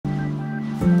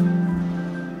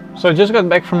So I just got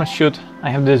back from a shoot.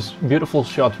 I have this beautiful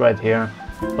shot right here,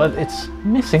 but it's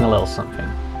missing a little something.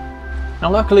 Now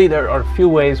luckily there are a few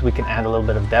ways we can add a little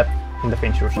bit of depth in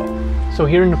DaVinci Resolve. So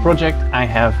here in the project I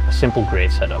have a simple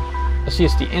grade setup. A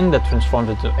CST in that transforms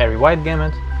it to airy white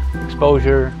gamut,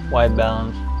 exposure, white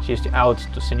balance, CST out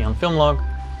to Cineon film log,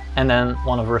 and then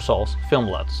one of Resolve's film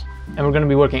LUTs. And we're going to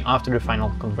be working after the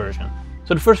final conversion.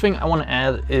 So the first thing I want to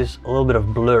add is a little bit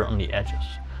of blur on the edges.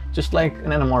 Just like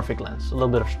an anamorphic lens, a little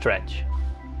bit of stretch.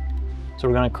 So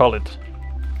we're going to call it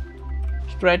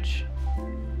stretch.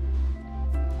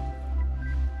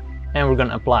 And we're going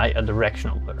to apply a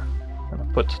directional blur. We're going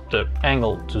to put the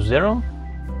angle to 0.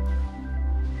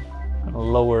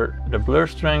 Lower the blur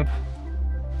strength.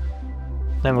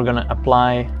 Then we're going to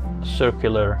apply a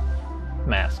circular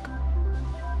mask.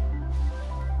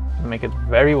 Make it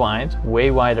very wide,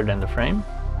 way wider than the frame,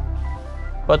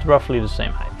 but roughly the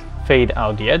same height. Fade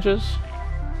out the edges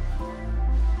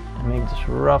and make this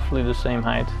roughly the same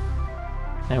height.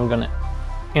 Then we're going to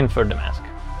invert the mask.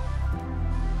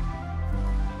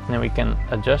 And then we can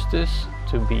adjust this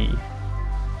to be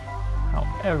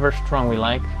however strong we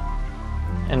like,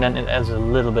 and then it adds a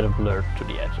little bit of blur to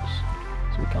the edges.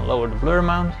 So we can lower the blur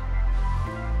amount.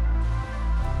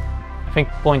 I think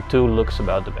 0.2 looks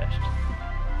about the best.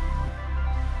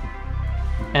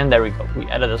 And there we go. We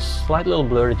added a slight little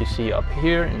blur that you see up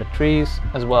here in the trees,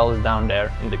 as well as down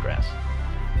there in the grass.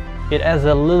 It adds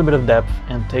a little bit of depth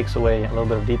and takes away a little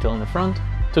bit of detail in the front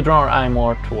to draw our eye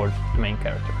more towards the main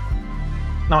character.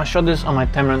 Now I shot this on my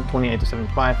Tamron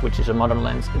 28-75, which is a modern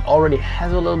lens. It already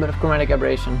has a little bit of chromatic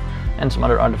aberration and some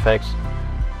other artifacts,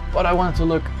 but I want it to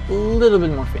look a little bit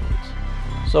more vintage.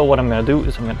 So what I'm going to do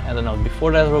is I'm going to add a note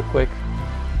before that real quick.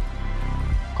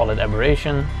 Call it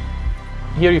aberration.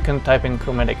 Here you can type in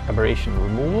chromatic aberration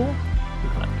removal. You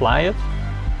can apply it.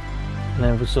 And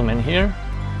then if we zoom in here,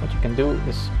 what you can do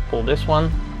is pull this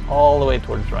one all the way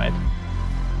towards the right.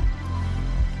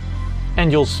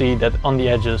 And you'll see that on the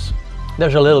edges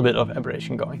there's a little bit of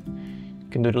aberration going. You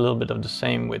can do a little bit of the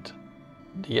same with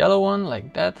the yellow one,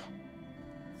 like that,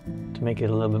 to make it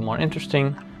a little bit more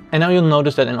interesting. And now you'll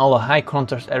notice that in all the high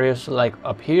contrast areas, like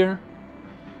up here,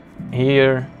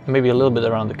 here, maybe a little bit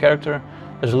around the character,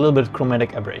 there's a little bit of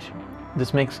chromatic aberration.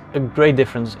 This makes a great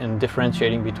difference in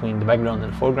differentiating between the background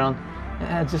and the foreground, and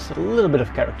adds just a little bit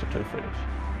of character to the footage.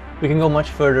 We can go much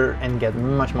further and get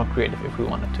much more creative if we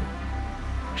wanted to.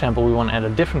 For example, we want to add a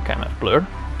different kind of blur.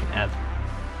 We can add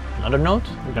another node.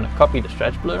 We're going to copy the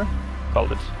stretch blur,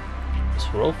 call it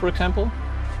swirl for example,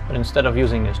 but instead of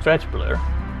using a stretch blur,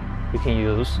 we can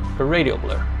use a radial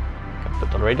blur. We can put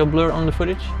the radial blur on the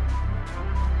footage.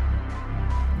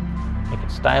 Make it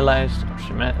stylized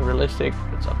or realistic,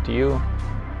 that's up to you.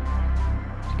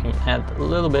 You can add a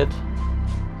little bit,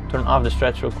 turn off the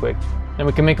stretch real quick. Then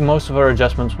we can make most of our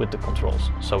adjustments with the controls.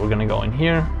 So we're going to go in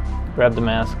here, grab the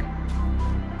mask,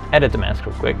 edit the mask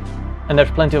real quick. And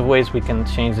there's plenty of ways we can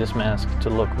change this mask to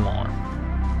look more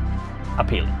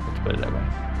appealing, let's put it that way.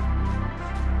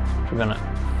 So we're going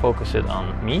to focus it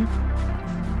on me.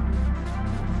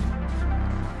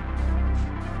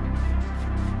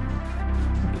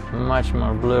 Much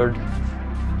more blurred,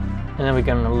 and then we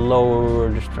can lower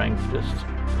the strength just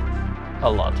a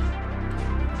lot.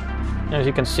 And as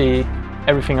you can see,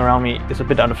 everything around me is a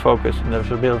bit out of focus and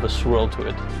there's a bit of a swirl to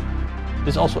it.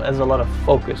 This also adds a lot of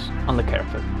focus on the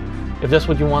character. If that's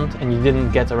what you want and you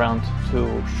didn't get around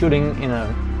to shooting in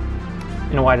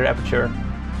a wider aperture,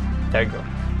 there you go.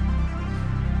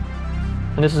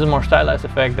 And this is a more stylized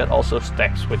effect that also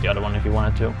stacks with the other one if you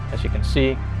wanted to. As you can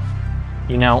see,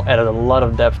 you now added a lot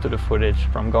of depth to the footage,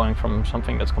 from going from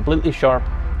something that's completely sharp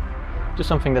to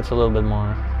something that's a little bit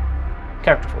more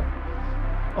characterful.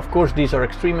 Of course, these are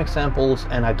extreme examples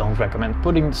and I don't recommend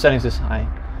putting the settings this high,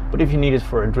 but if you need it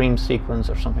for a dream sequence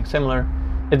or something similar,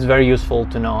 it's very useful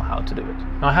to know how to do it.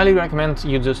 Now, I highly recommend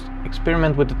you just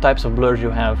experiment with the types of blurs you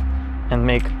have and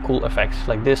make cool effects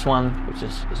like this one, which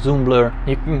is a zoom blur.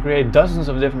 You can create dozens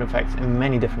of different effects in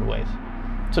many different ways.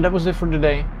 So that was it for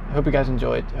today. I hope you guys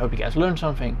enjoyed. I hope you guys learned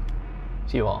something.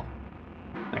 See you all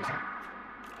next time.